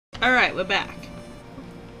Alright, we're back.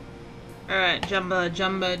 Alright,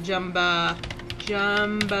 jambalaya.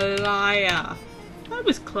 That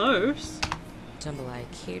was close. Jambalaya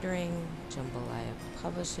Catering, Jambalaya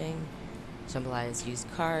Publishing, Jambalaya's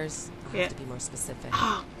Used Cars. I'll have to be more specific.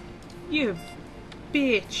 Oh, you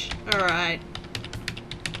bitch. Alright.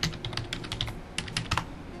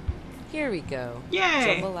 Here we go. Yay!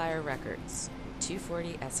 Jambalaya Records,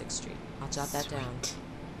 240 Essex Street. I'll jot that down.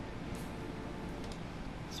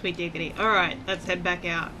 Sweet diggity. Alright, let's head back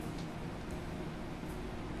out.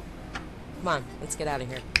 Come on, let's get out of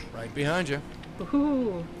here. Right behind you.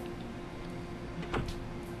 Woohoo!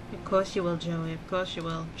 Of course you will, Joey. Of course you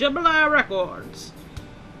will. Jambalaya Records!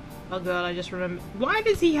 Oh god, I just remember. Why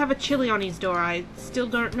does he have a chili on his door? I still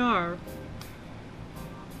don't know.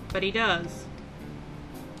 But he does.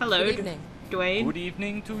 Hello, Good evening. Dwayne. Good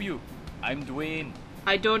evening to you. I'm Dwayne.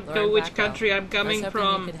 I don't Lauren know which Blackwell. country I'm I was coming hoping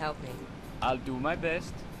from. you could help me. I'll do my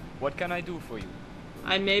best. What can I do for you?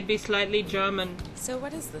 I may be slightly German. So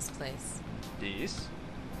what is this place? This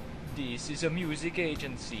is a music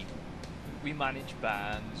agency. We manage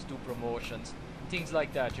bands, do promotions, things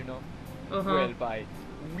like that, you know. Well, by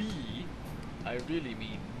we, I really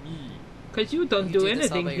mean me. Cause you don't You do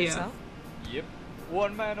this all anything by here. yourself? Yep,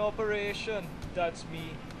 one-man operation. That's me.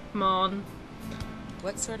 Come on.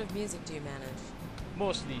 What sort of music do you manage?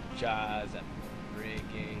 Mostly jazz and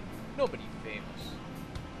reggae. Nobody famous.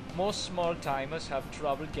 Most small-timers have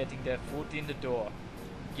trouble getting their foot in the door.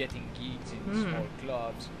 Getting gigs in small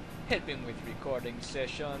clubs, helping with recording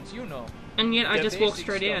sessions, you know. And yet I The just walked basic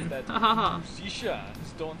straight stuff in. that Ha ha ha.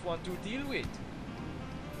 musicians don't want to deal with.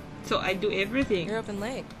 So I do everything. You're open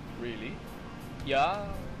late. Really? Yeah,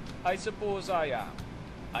 I suppose I am.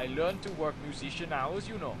 I learned to work musician hours,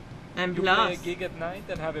 you know. And You play a plus. gig at night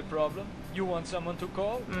and have a problem, you want someone to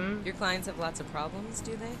call? Your clients have lots of problems,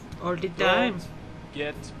 do they? All the time. Don't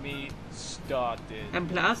get me started. And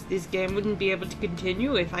plus, this game wouldn't be able to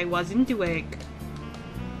continue if I wasn't awake.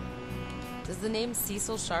 Does the name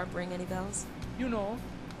Cecil Sharp ring any bells? You know,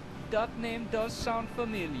 that name does sound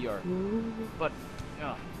familiar. But,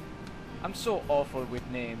 I'm so awful with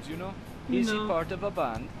names, you know. Is he No. part of a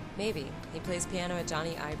band? Maybe. He plays piano at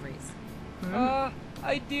Johnny Ivory's.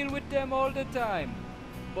 I deal with them all the time.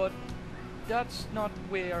 But that's not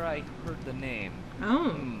where I heard the name.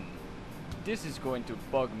 Oh. This is going to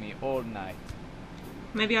bug me all night.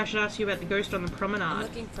 Maybe I should ask you about the ghost on the I'm promenade.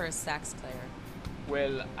 looking for a sax player.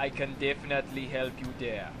 Well, I can definitely help you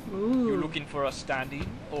there. Ooh. You looking for a stand-in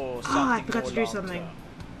or something I forgot more to do long-term? something.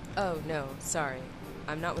 Oh, no, sorry.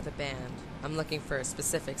 I'm not with a band. I'm looking for a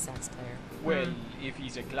specific sax player. Well, if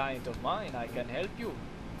he's a client of mine, I can help you.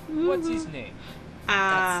 What's his name?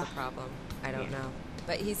 That's the problem. I don't know.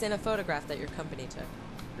 But he's in a photograph that your company took.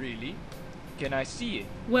 Really? Can I see it?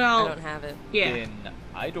 Well, I don't have it. yeah. Then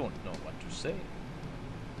I don't know what to say.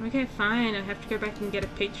 Okay, fine. I have to go back and get a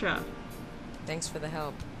picture. Thanks for the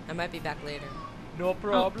help. I might be back later. No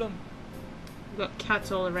problem. I've got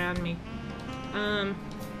cats all around me.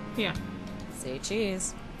 Yeah. Say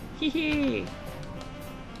cheese. Hee hee.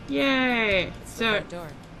 Yay! It's the So, front door.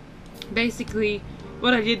 basically,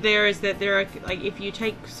 what I did there is that there are, like, if you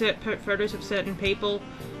take photos of certain people,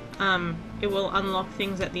 it will unlock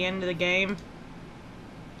things at the end of the game.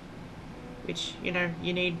 Which, you know,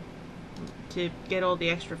 you need to get all the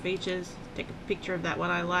extra features. Take a picture of that one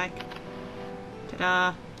I like.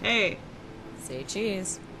 Ta-da! Hey! Say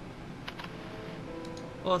cheese.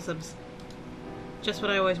 Awesomes. Just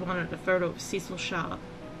what I always wanted, a photo of Cecil Sharp.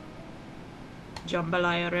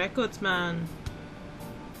 Jambalaya Records, man.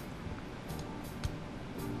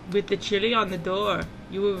 With the chili on the door.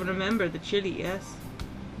 You will remember the chili, yes?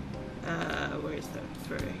 Where's the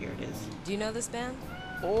photo? Here it is. Do you know this band?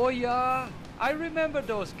 Oh yeah, I remember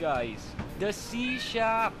those guys. The C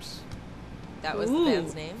Sharps. That was Ooh. the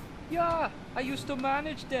band's name? Yeah, I used to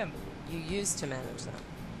manage them. You used to manage them,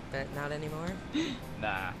 but not anymore?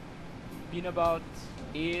 Nah, been about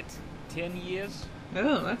 8, 10 years.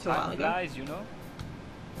 Oh, that's a while Time ago. flies, you know.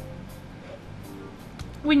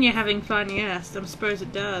 When you're having fun, yes. I suppose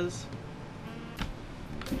it does.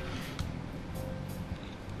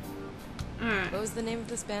 Alright. What was the name of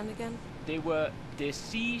this band again? They were the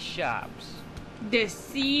C Sharps. The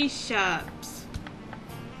C Sharps.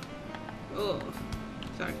 Oh.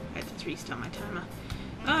 Sorry, I had to restart my timer.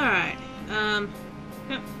 Alright.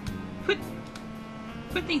 Yeah.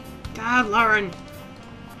 Put these. God, Lauren.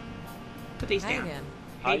 Put these Hi down. again.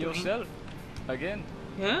 Hi Dwayne. yourself. Again.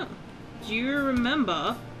 Yeah. Do you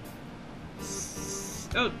remember?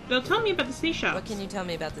 Oh, they'll tell me about the C Sharps. What can you tell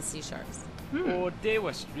me about the C Sharps? Oh, they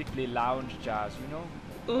were strictly lounge jazz, you know.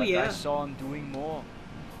 Oh, but yeah. I saw them doing more.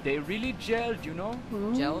 They really gelled, you know?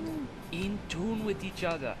 Gelled? In tune with each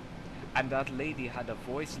other. And that lady had a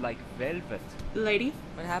voice like velvet. Lady?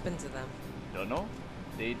 What happened to them? Dunno.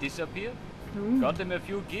 They disappeared. Ooh. Got them a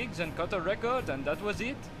few gigs and cut a record, and that was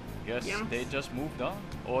it. Guess Yeah. they just moved on.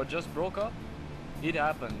 Or just broke up. It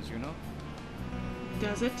happens, you know?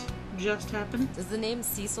 Does it just happen? Does the name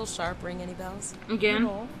Cecil Sharp ring any bells? Again? You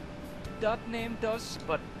know, that name does,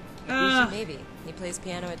 but... Maybe. He plays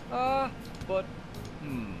piano at... but...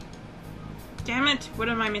 Damn it! What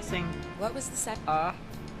am I missing? What was the second?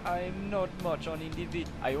 I'm not much on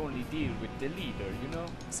individual. I only deal with the leader, you know?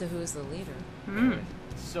 So who's the leader?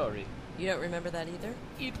 Sorry. You don't remember that either?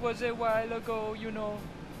 It was a while ago, you know.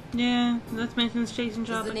 Yeah, let's mention Jason Does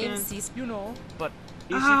Job the name again. Cecil... You know, but...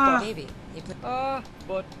 Is Ah. it Maybe. He put...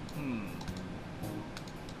 but...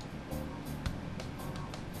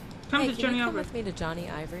 Come Hey, to can Johnny you come Albert. with me to Johnny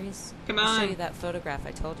Ivory's? Come I'll show on. you that photograph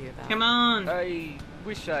I told you about. Come on. I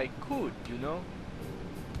wish I could, you know.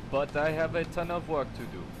 But I have a ton of work to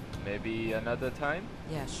do. Maybe another time?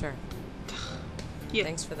 Yeah, sure. Yeah.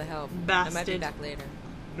 Thanks for the help. I Bastard. might be back later.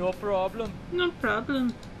 No problem. No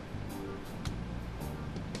problem.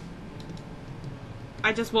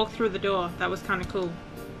 I just walked through the door. That was kind of cool.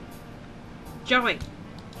 Joey.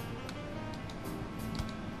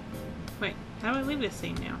 Wait, how do I leave this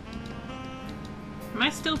scene now? Am I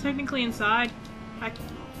still technically inside? I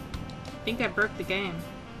think I broke the game.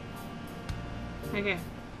 Okay.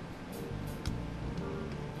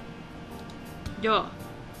 Door.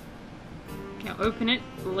 Now open it,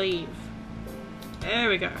 leave. There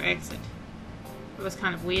we go, exit. It was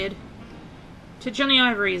kind of weird. To Johnny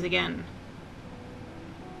Ivory's again.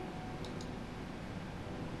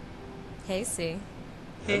 Hey, C.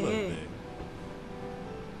 Hey, Hello hey.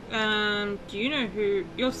 there. Do you know who...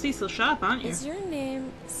 You're Cecil Sharp, aren't you? Is your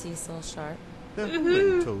name Cecil Sharp? Now,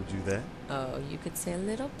 who done told you that? Oh, you could say a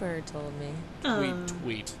little bird told me.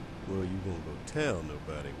 Tweet. Well, you won't go tell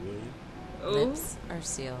nobody, will you? Oh, Lips are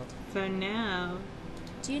sealed. for now.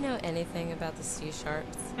 Do you know anything about the C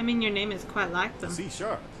Sharps? I mean, your name is quite like them. C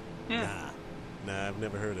sharp? Yeah. Nah, I've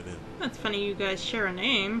never heard of them. That's funny you guys share a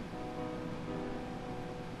name.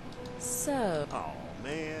 So... Oh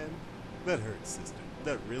man, that hurts, sister.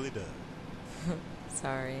 That really does.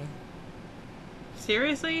 Sorry.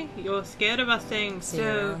 Seriously? You're scared of us saying See you so...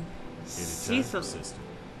 around. Anytime, Cecil. sister.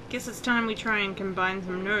 Guess it's time we try and combine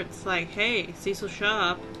some notes like, hey, Cecil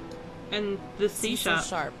Sharp and the C Cecil Sharp.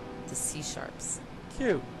 Sharp. The C Sharps.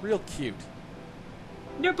 Cute. Real cute.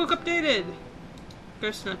 Notebook updated!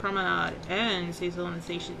 Ghost in the Promenade and Cecil and the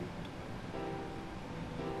Station.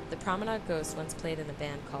 The Promenade Ghost once played in a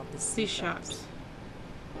band called the C C Sharps.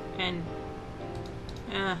 And...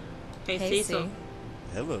 hey, Hey, Cecil. C.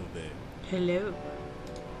 Hello there. Hello.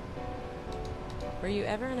 Were you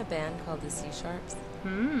ever in a band called the C Sharps?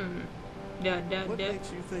 What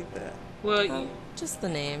makes you think that? Well, Just the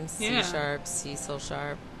name. Yeah. C Sharp, Cecil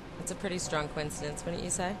Sharp. It's a pretty strong coincidence, wouldn't you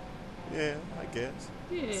say? Yeah, I guess.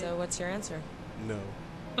 yeah. So what's your answer? No.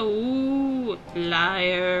 Ooh,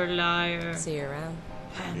 liar, liar. See you around.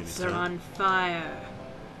 Pants are Anytime. on fire.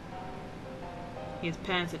 His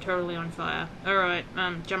pants are totally on fire. Alright,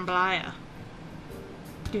 jambalaya.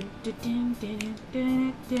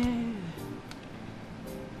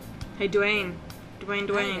 Hey, Dwayne. Dwayne.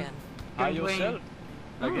 Hi Hi Dwayne. yourself.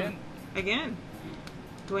 Oh, Again. Again.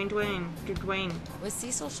 Dwayne. Was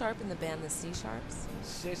Cecil Sharp in the band the C Sharps?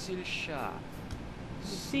 Cecil Sharp.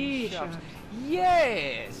 C Sharp.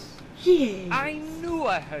 Yes! Yeah. I knew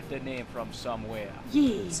I heard the name from somewhere.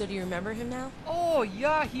 Yeah. So do you remember him now? Oh,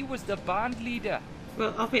 yeah, he was the band leader.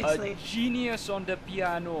 Well, A obviously. genius on the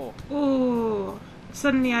piano. Oh,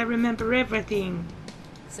 suddenly I remember everything.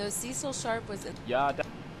 So Cecil Sharp was in... Yeah,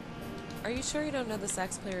 Are you sure you don't know the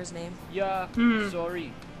sax player's name? yeah,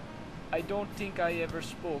 sorry. I don't think I ever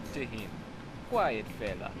spoke to him. Quiet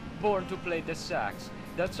fella. Born to play the sax.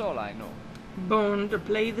 That's all I know. Born to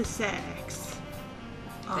play the sax.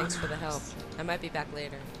 Thanks for the help. I might be back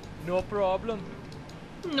later. No problem.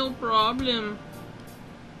 No problem.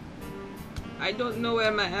 I don't know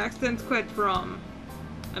where my accent's quite from.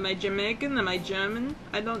 Am I Jamaican? Am I German?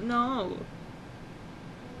 I don't know.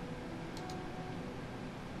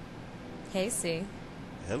 Hey, C.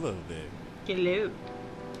 Hello there. Hello.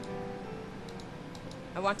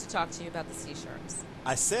 I want to talk to you about the C Sharps.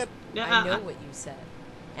 I said I know what you said.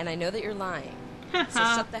 And I know that you're lying. So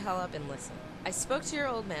shut the hell up and listen. I spoke to your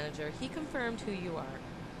old manager. He confirmed who you are.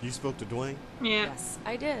 you spoke to Dwayne. Yeah. Yes,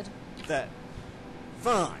 I did. That.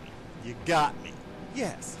 Fine. You got me.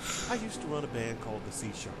 Yes, I used to run a band called the C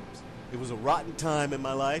Sharps. It was a rotten time in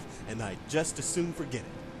my life, and I'd just as soon forget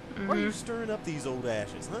it. Why are you stirring up these old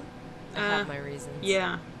ashes, huh? I have my reasons.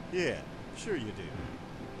 Yeah. Yeah, sure you do.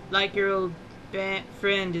 Like your old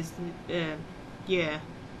friend is, yeah.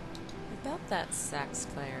 About that sax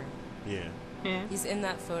player. Yeah. Yeah. He's in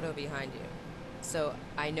that photo behind you. So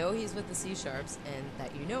I know he's with the C Sharps and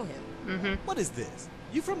that you know him. Mm-hmm. What is this?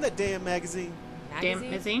 You from that damn magazine? Damn,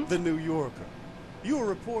 is he? The New Yorker. You a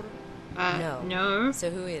reporter? No. No. So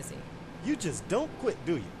who is he? You just don't quit,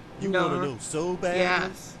 do you? You No. want to know so bad?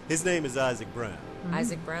 Yes. His name is Isaac Brown.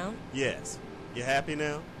 Isaac Brown? Yes. You happy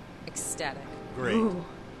now? Ecstatic. Great. Ooh.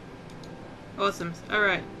 Awesome. All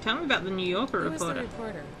right. Tell me about the New Yorker Who was the reporter.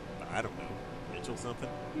 reporter? I don't know. Mitchell something?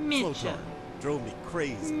 Mitchell. Slow talk. Drove me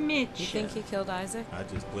crazy. Mitchell. You think he killed Isaac? I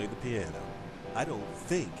just play the piano. I don't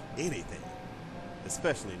think anything.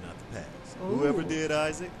 Especially not the past. Ooh. Whoever did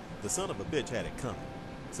Isaac, the son of a bitch had it coming.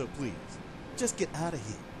 So please, just get out of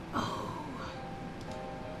here. Oh.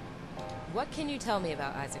 What can you tell me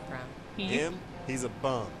about Isaac Brown? Him? He's a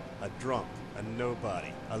bum, a drunk, a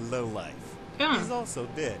nobody, a lowlife. Yeah. He's also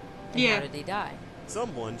dead. And Yeah. how did he die?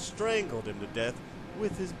 Someone strangled him to death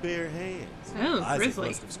with his bare hands. Oh, Isaac grisly.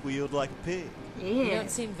 must have squealed like a pig. You Yeah. don't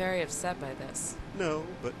seem very upset by this. No,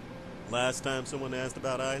 but last time someone asked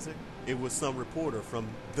about Isaac, it was some reporter from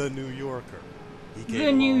The New Yorker. He came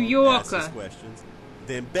The New along, asked Yorker. his questions,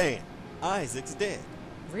 then bam, Isaac's dead.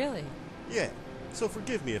 Really? Yeah, so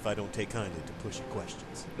forgive me if I don't take kindly to pushy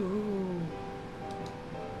questions. Ooh.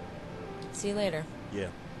 See you later. Yeah.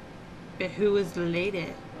 But who was the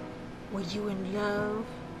lady? Were you in love?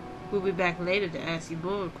 We'll be back later to ask you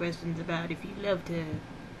more questions about if you loved her.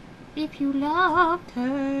 If you loved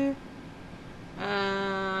her.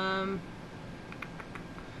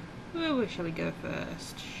 Where shall we go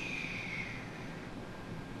first?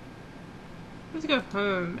 Let's go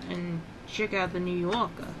home and check out the New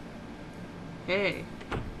Yorker. Hey.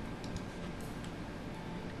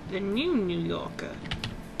 The new New Yorker.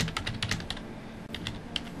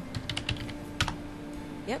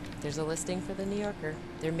 Yep, there's a listing for the New Yorker.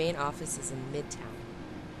 Their main office is in Midtown.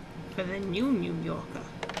 For the new New Yorker.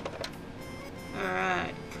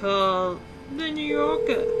 Alright, call the New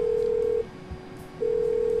Yorker.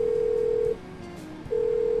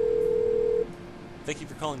 Thank you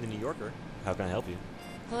for calling the New Yorker. How can I help you?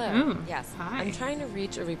 Hello. Oh, Yes. hi. I'm trying to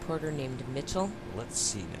reach a reporter named Mitchell. Let's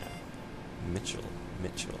see now. Mitchell.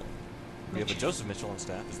 We have a Joseph Mitchell on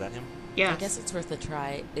staff. Is that him? Yes. I guess it's worth a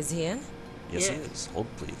try. Is he in? Yes, he Yeah. is. Hold,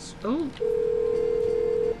 please. Oh.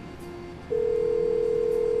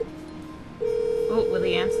 Oh, will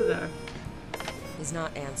he answer though? He's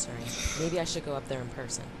not answering. Maybe I should go up there in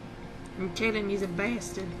person. And tell him he's a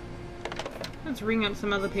bastard. Let's ring up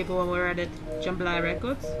some other people while we're at it. Jambalaya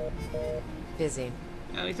Records. Busy.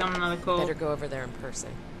 Oh, he's on another call. Better go over there in person.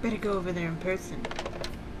 Better go over there in person.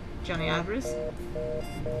 Johnny Alvarez.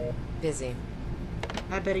 Busy.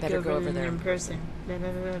 I better go over there in person. Blah,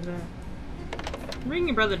 blah, blah, blah. Ring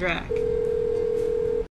your brother Drac.